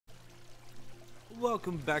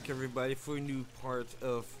Welcome back everybody for a new part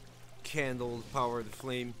of Candle Power the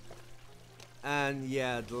Flame. And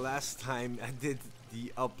yeah, the last time I did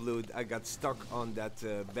the upload I got stuck on that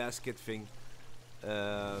basket thing.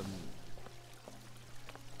 Um,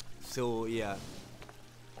 so yeah,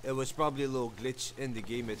 it was probably a little glitch in the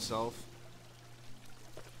game itself.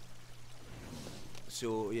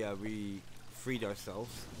 So yeah, we freed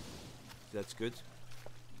ourselves. That's good.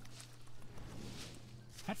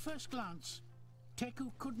 At first glance,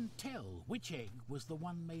 Teku couldn't tell which egg was the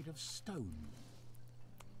one made of stone.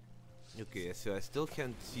 Okay, so I still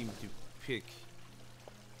can't seem to pick.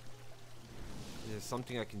 There's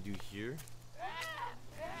something I can do here.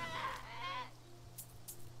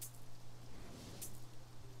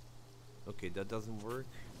 Okay, that doesn't work.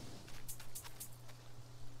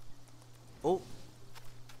 Oh!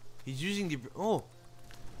 He's using the...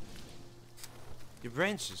 the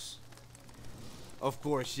branches. Of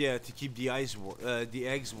course, yeah, to keep the the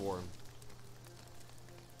eggs warm.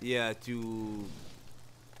 Yeah, to...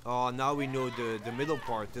 Oh, now we know the middle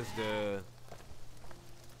part is the...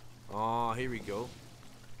 Oh, here we go.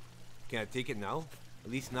 Can I take it now?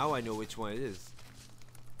 At least now I know which one it is.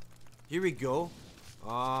 Here we go.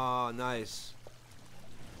 Ah, nice.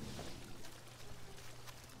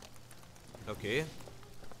 Okay.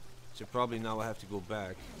 So probably now I have to go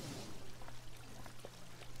back.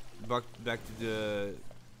 Back to the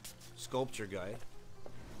sculpture guy.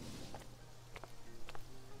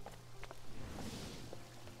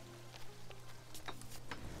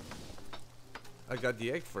 I got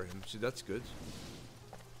the egg for him, so that's good.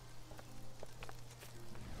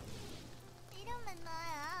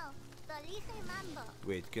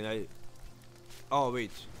 Wait, can I... Oh,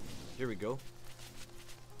 wait. Here we go.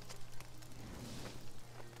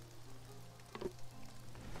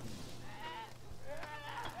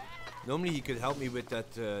 Normally he could help me with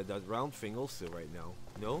that that round thing also right now.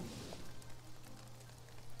 No?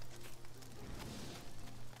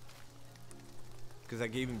 Because I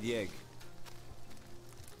gave him the egg.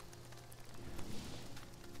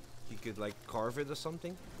 He could like carve it or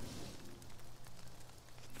something.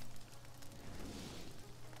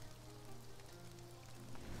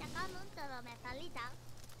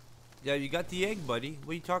 Yeah, you got the egg, buddy.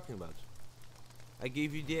 What are you talking about? I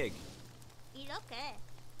gave you the egg.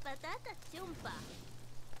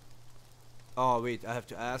 Oh, wait, I have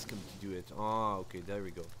to ask him to do it. Oh, okay, there we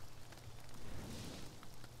go.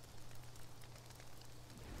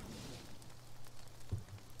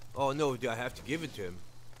 Oh, no, do I have to give it to him?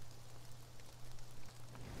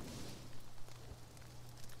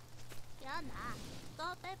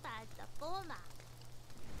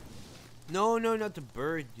 No, no, not the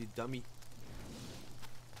bird, you dummy.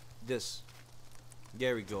 This.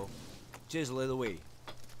 There we go. Chisel it away.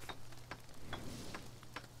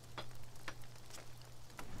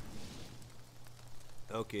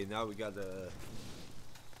 Okay, now we got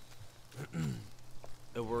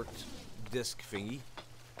a worked disc thingy.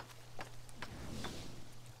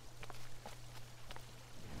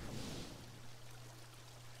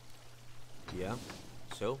 Yeah.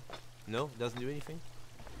 So? No? Doesn't do anything?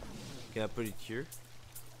 Can I put it here?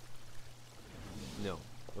 No.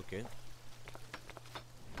 Okay.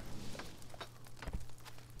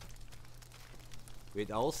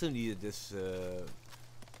 Wait, I also needed this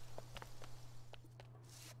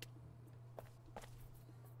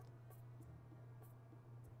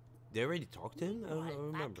They already talked to him? I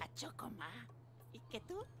don't remember.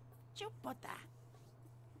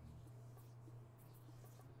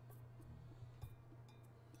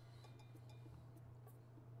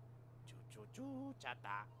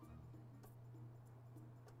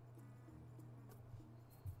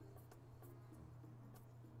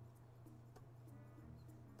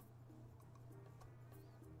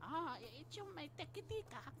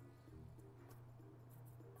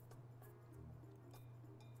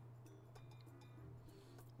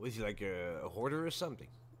 Was he like a hoarder or something?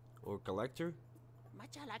 Or collector?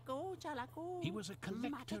 He was a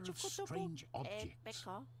collector of strange objects.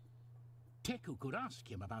 Teku could ask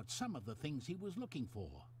him about some of the things he was looking for.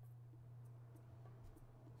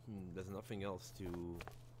 There's nothing else to...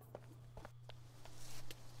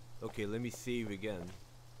 Okay, let me save again.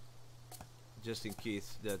 Just in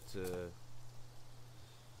case that...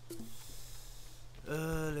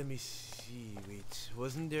 let me see, wait,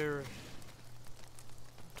 wasn't there...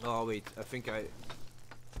 Oh wait, I think I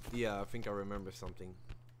remember something.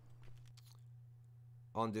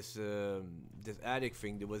 On this this attic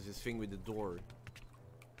thing, there was this thing with the door.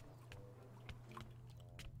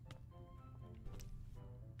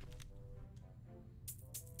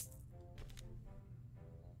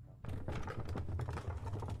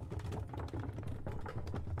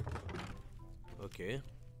 Okay.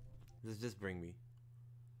 Does this bring me?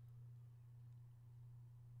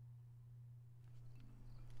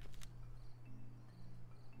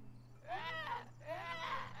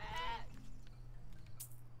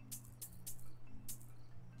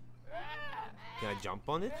 Can I jump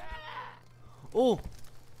on it? Oh!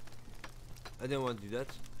 I didn't want to do that.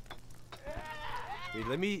 Wait,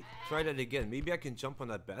 let me try that again. Maybe I can jump on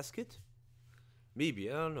that basket?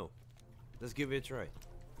 Maybe, I don't know. Let's give it a try.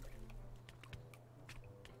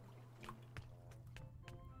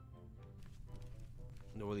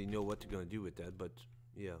 Don't really know what they're gonna do with that, but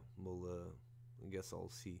yeah, we'll I guess I'll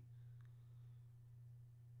see.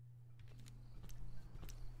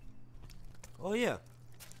 Oh yeah.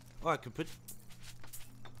 Oh, I could put.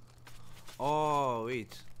 Oh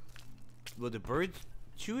wait. Will the bird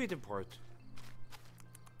chew it apart?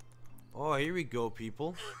 Oh, here we go,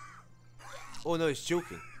 people. Oh no, it's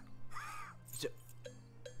joking.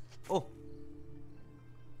 Oh.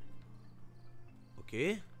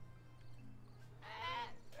 Okay.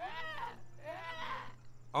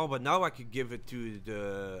 Oh, but now I could give it to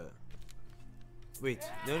the. Wait,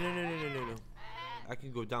 no. I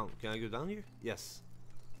can go down. Can I go down here? Yes.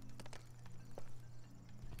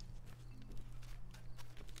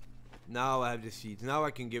 Now I have the seeds. Now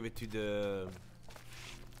I can give it to the.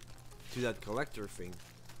 To that collector thing.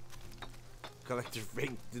 Collector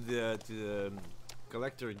thing. To the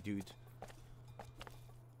collector dude.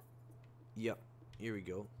 Yep. Here we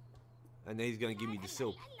go. And then he's gonna give me the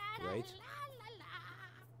soap, right?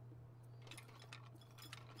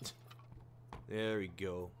 There we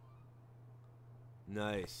go.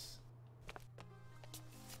 Nice.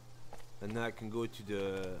 And now I can go to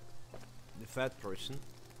the fat person.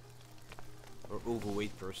 Or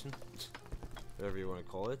overweight person. Whatever you want to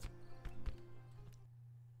call it.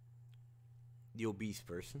 The obese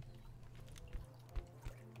person.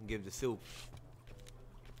 And give the soap.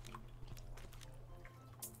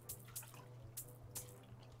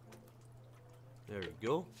 There we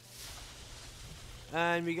go.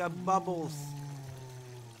 And we got Bubbles.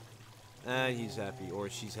 And he's happy, or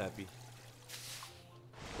she's happy.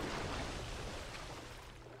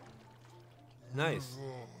 Nice.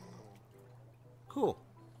 Cool.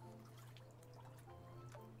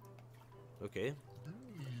 Okay.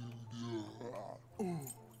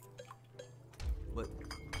 What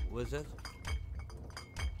is that?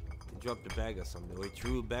 He dropped a bag or something. Or he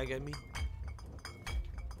threw a bag at me?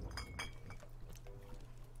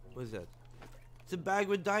 What is that? It's a bag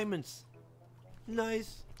with diamonds.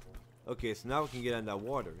 Nice. Okay, so now we can get in that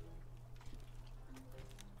water.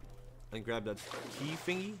 And grab that key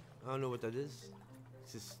thingy. I don't know what that is.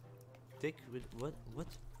 It's a stick with what?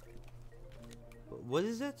 What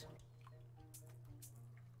is that?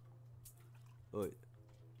 Wait.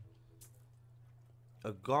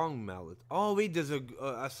 A gong mallet. Oh wait, there's a.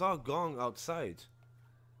 I saw a gong outside.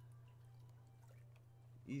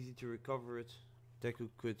 Easy to recover it. Deku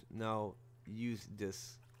could now use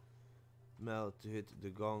this mallet to hit the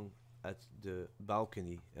gong at the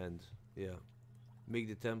balcony and yeah, make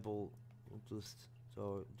the temple just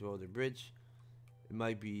draw the bridge. It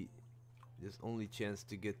might be his only chance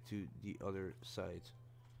to get to the other side.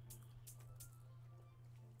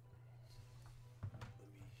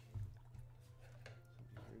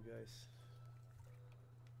 Here, guys.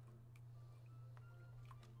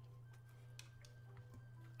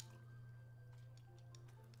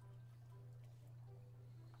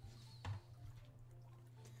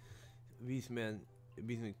 Beastman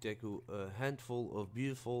Deku a handful of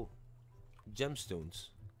beautiful gemstones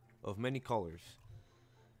of many colors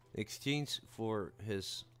in exchange for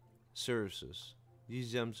his services.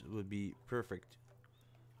 These gems would be perfect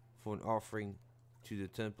for an offering to the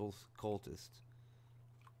temple's cultist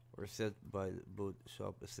or set by the boat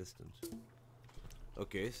shop assistant.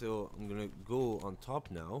 Okay, so I'm gonna go on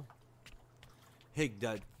top now. Hit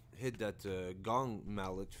that gong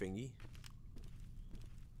mallet thingy.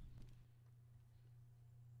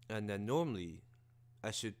 And then normally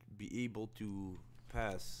I should be able to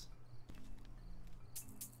pass.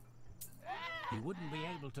 He wouldn't be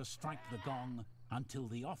able to strike the gong until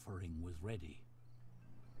the offering was ready.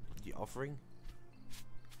 The offering?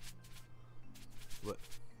 What?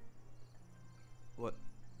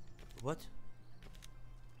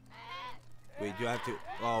 Wait, do I have to?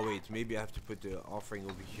 Oh wait, maybe I have to put the offering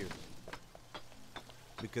over here.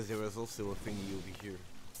 Because there was also a thingy over here.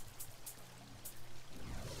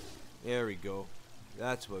 There we go.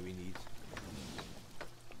 That's what we need.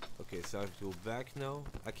 Okay, so I have to go back now.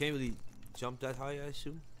 I can't really jump that high, I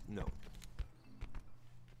assume? No.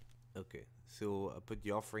 Okay, so I put the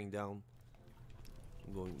offering down.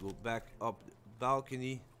 I'm going to go back up the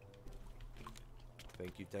balcony.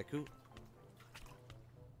 Thank you, Taku.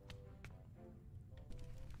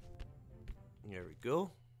 There we go.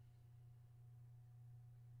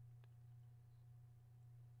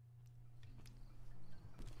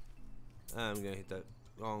 I'm gonna hit that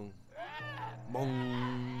wrong.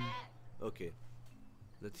 Bong. Okay.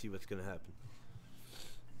 Let's see what's gonna happen.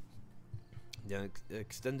 Yeah,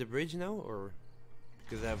 extend the bridge now, or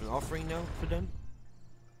because I have an offering now for them.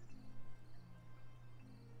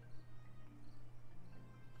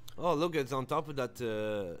 Oh, look! It's on top of that.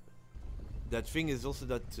 That thing is also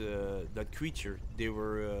that that creature they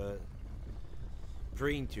were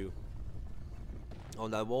praying to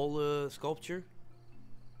on that wall sculpture.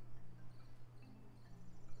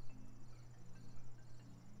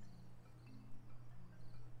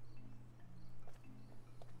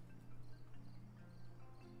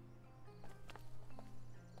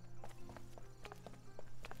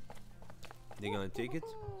 They gonna take it?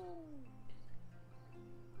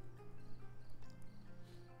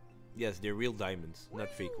 Yes, they're real diamonds, not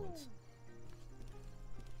fake ones.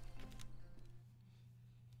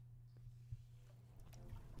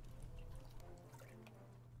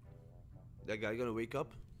 That guy gonna wake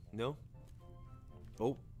up? No?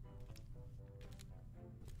 Oh.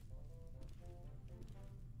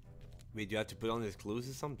 Wait, do you have to put on his clothes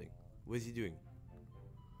or something? What is he doing?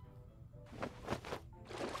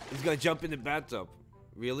 He's gonna jump in the bathtub.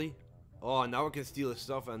 Really? Oh, now I can steal his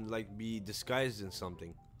stuff and like be disguised in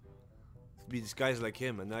something. Be disguised like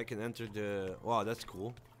him, and I can enter the... Wow, that's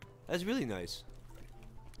cool. That's really nice.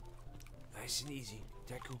 Nice and easy.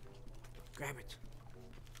 Taku. Grab it.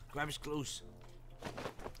 Grab his clothes.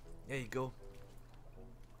 There you go.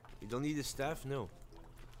 You don't need a staff? No.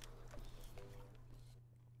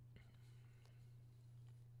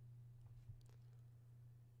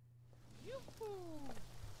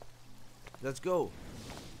 Let's go.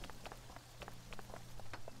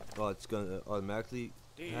 Oh, it's gonna automatically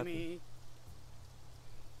happen.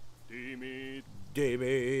 Dimit.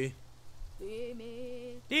 Dimmy.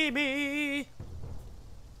 Dimmy. Dimmy.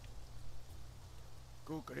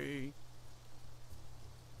 Kukri.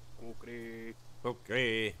 Kukri.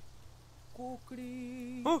 Okay.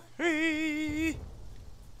 Kukri. Okay.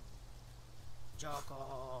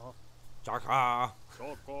 Choco. Chaka.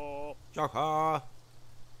 Choco. Chaka.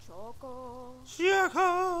 Choco.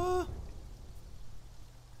 Chaka.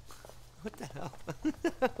 What the hell?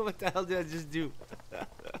 What the hell did I just do?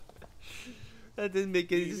 That didn't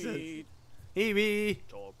make any sense. Dimit. Hebe.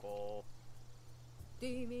 Choco.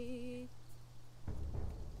 Dimmy.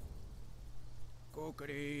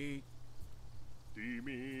 Kukri.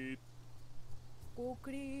 Dimit.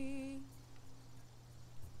 Kukri.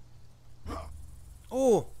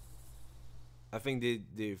 Oh! I think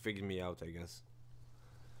they figured me out, I guess.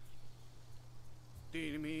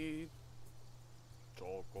 Dimit.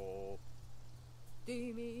 Choco.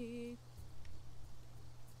 Dimmy.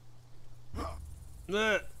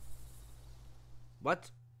 What?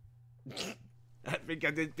 I think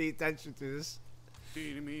I didn't pay attention to this.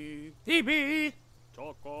 Dimit. Hebe.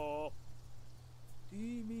 Choco.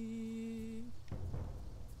 Dimmy.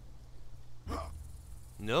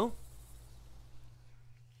 No?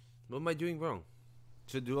 What am I doing wrong?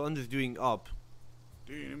 So the one is doing up.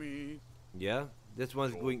 Dimit. Yeah? This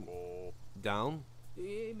one's going Choco. down.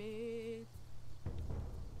 Dimmy.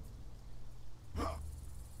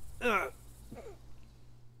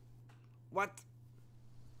 What?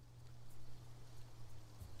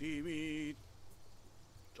 Dimit.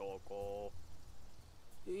 Choco.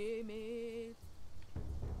 Dimmy.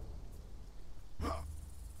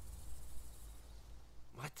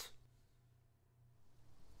 What?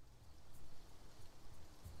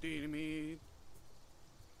 Dimit.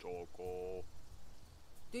 Choco.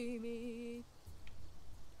 Dimmy.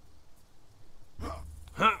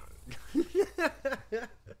 Huh?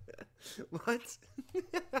 What?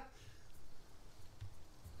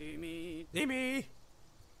 Dimit. Dimmy.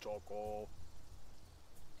 Choco.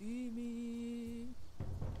 Dimmy.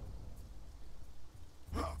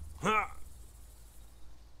 Huh?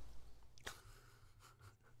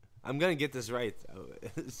 I'm gonna get this right.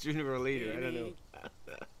 Sooner or later, I don't know.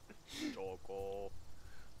 Choco.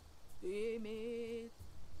 Dimmy.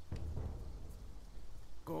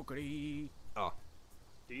 Kukri. Oh.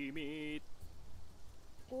 Dimit.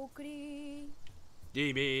 Kukri.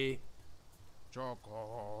 DB.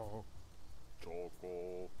 Choco.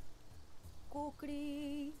 Choco.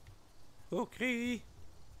 Kukri. Okay.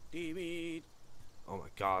 Dimit. Oh my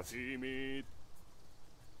god. Dimit.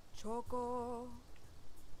 Choco.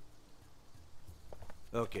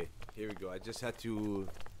 Okay, here we go. I just had to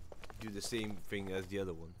do the same thing as the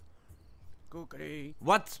other one. Kukri.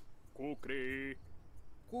 What? Kukri.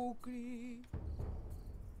 Kukri.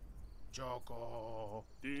 Choco.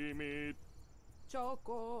 Timid.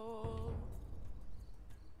 Choco.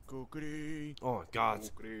 Kukri. Oh God.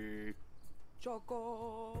 Kukri.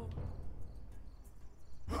 Choco.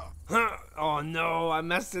 Oh no, I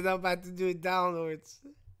messed it up. I had to do it downwards.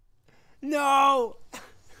 No!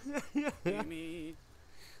 Timid.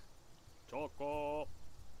 Choco.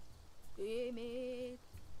 Timid.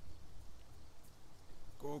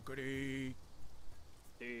 Kukri.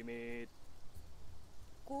 Timid.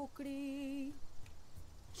 Kukri.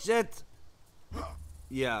 Shit!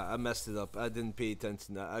 Yeah, I messed it up. I didn't pay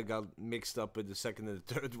attention. I got mixed up with the second and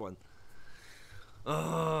the third one.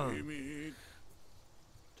 Timid.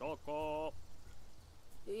 Choco.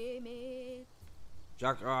 Timid.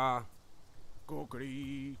 Chakra.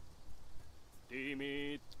 Kukri.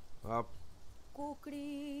 Timid. Up,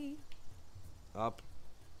 Kukri. up,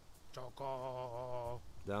 Choco.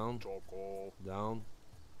 down, Choco. down.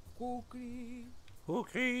 Kukri.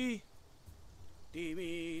 Okay.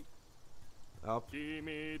 Timid. Up,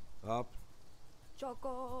 Timid. up,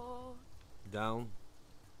 Choco. down.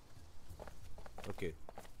 Okay.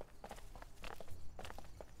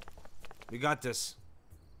 We got this.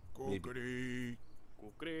 Kukri.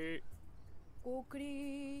 Kukri.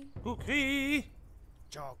 Kukri. Okay.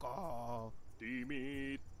 Choco.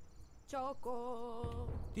 Timid. Choco.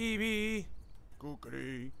 TV.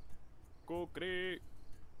 Kukri. Kukri.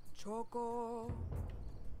 Choco.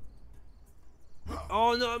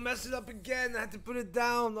 Oh no, I messed it up again. I had to put it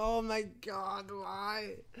down. Oh my God,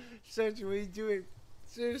 why? Sergio, what are you doing?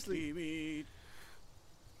 Seriously. Timid.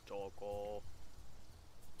 Choco.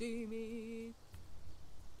 Timid.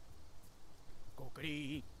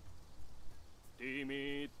 Kukri.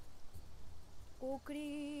 Timid.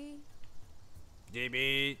 Kukri.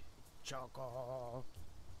 TV. Choco.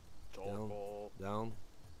 Choco. Down.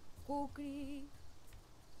 Kukri.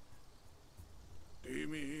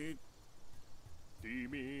 Timid.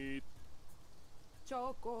 Timid.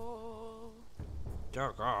 Choco.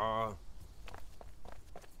 Chakra.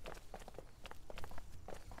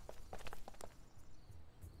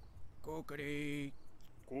 Kukri.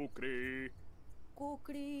 Kukri.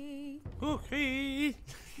 Kukri. Okay.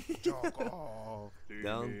 Choco.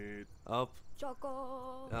 Down. Timid. Up,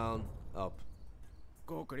 Choco. down, up.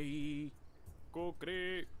 Kukri.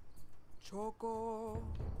 Kukri. Choco.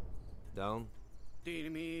 Down,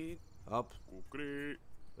 Timid. up, Kukri.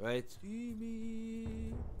 right.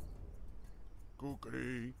 Timid.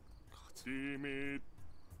 Kukri. Timid.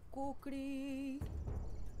 Kukri.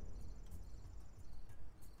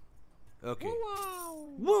 Okay. Wow.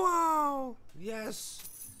 Wow! Yes!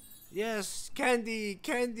 Yes! Candy!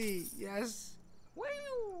 Candy! Yes! Wow.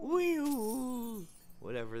 Woo!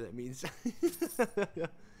 Whatever that means.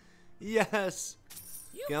 Yes!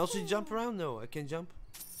 Can I also jump around? No, I can jump.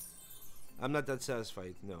 I'm not that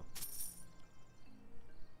satisfied. No.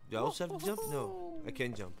 Do I also have to jump? No, I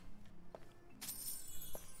can jump.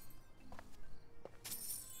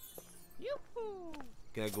 Yoo-hoo.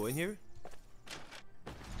 Can I go in here?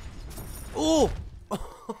 Oh!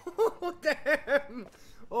 Oh, damn!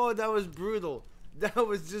 Oh, that was brutal. That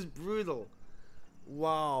was just brutal.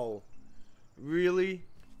 Wow. Really?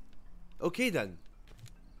 Okay then.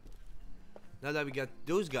 Now that we got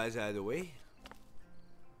those guys out of the way,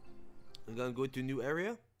 I'm gonna go to a new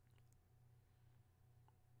area.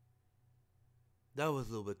 That was a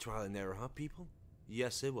little bit trial and error, huh, people?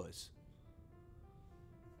 Yes, it was.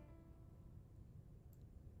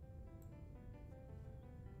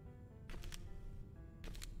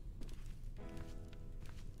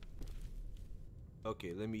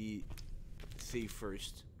 Okay, let me save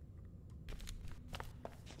first.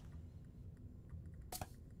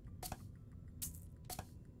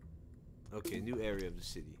 Okay, new area of the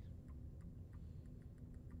city.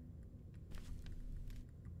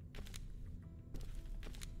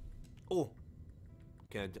 Oh!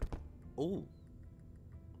 Can I oh!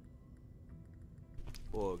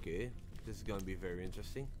 Oh, okay. This is gonna be very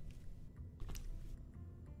interesting.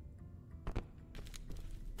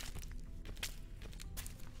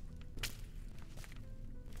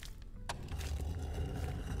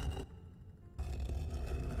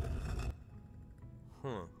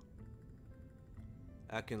 Huh.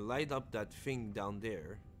 I can light up that thing down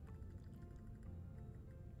there.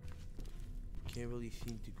 Can't really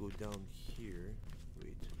seem to go down here.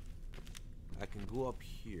 Wait. I can go up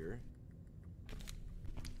here.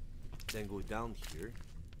 Then go down here.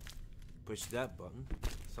 Push that button.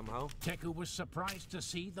 Somehow. Teku was surprised to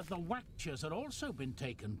see that the Watchers had also been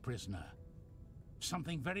taken prisoner.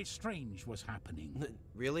 Something very strange was happening.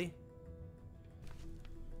 Really?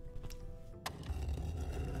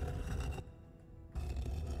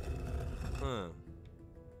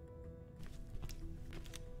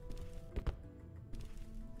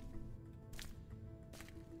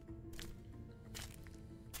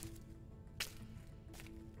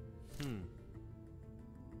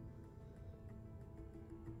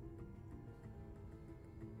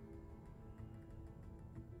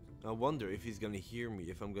 I wonder if he's gonna hear me,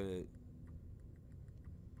 if I'm gonna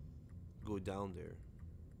go down there.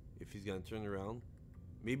 If he's gonna turn around.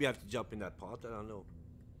 Maybe I have to jump in that pot, I don't know.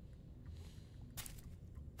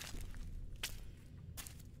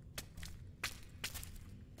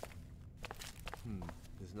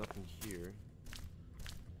 There's nothing here.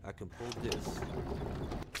 I can pull this.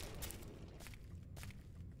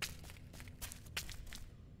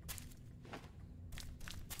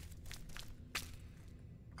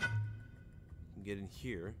 Get in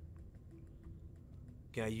here.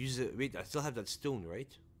 Can I use it? Wait, I still have that stone,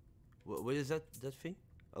 right? What is that thing?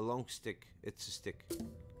 A long stick. It's a stick.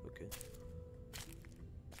 Okay.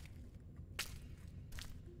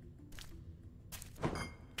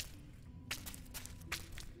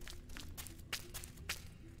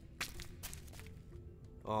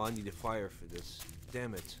 Oh, I need a fire for this.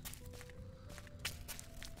 Damn it.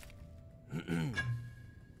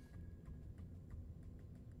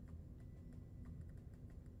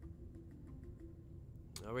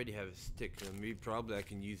 I already have a stick, and maybe probably I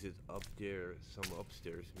can use it up there, some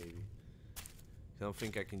upstairs maybe. I don't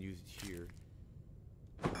think I can use it here.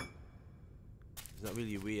 There's not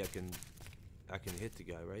really a way I can hit the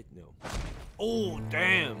guy, right? No. Oh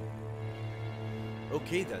damn!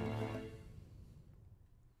 Okay then.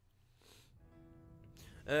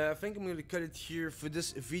 I think I'm gonna cut it here for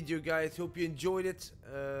this video, guys. Hope you enjoyed it.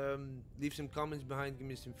 Leave some comments behind, give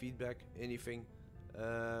me some feedback, anything.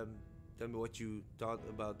 Tell me what you thought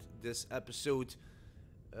about this episode.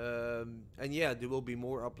 And yeah, there will be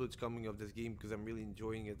more uploads coming of this game because I'm really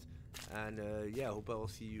enjoying it. And yeah, I hope I will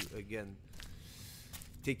see you again.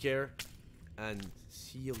 Take care and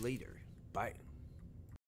see you later. Bye.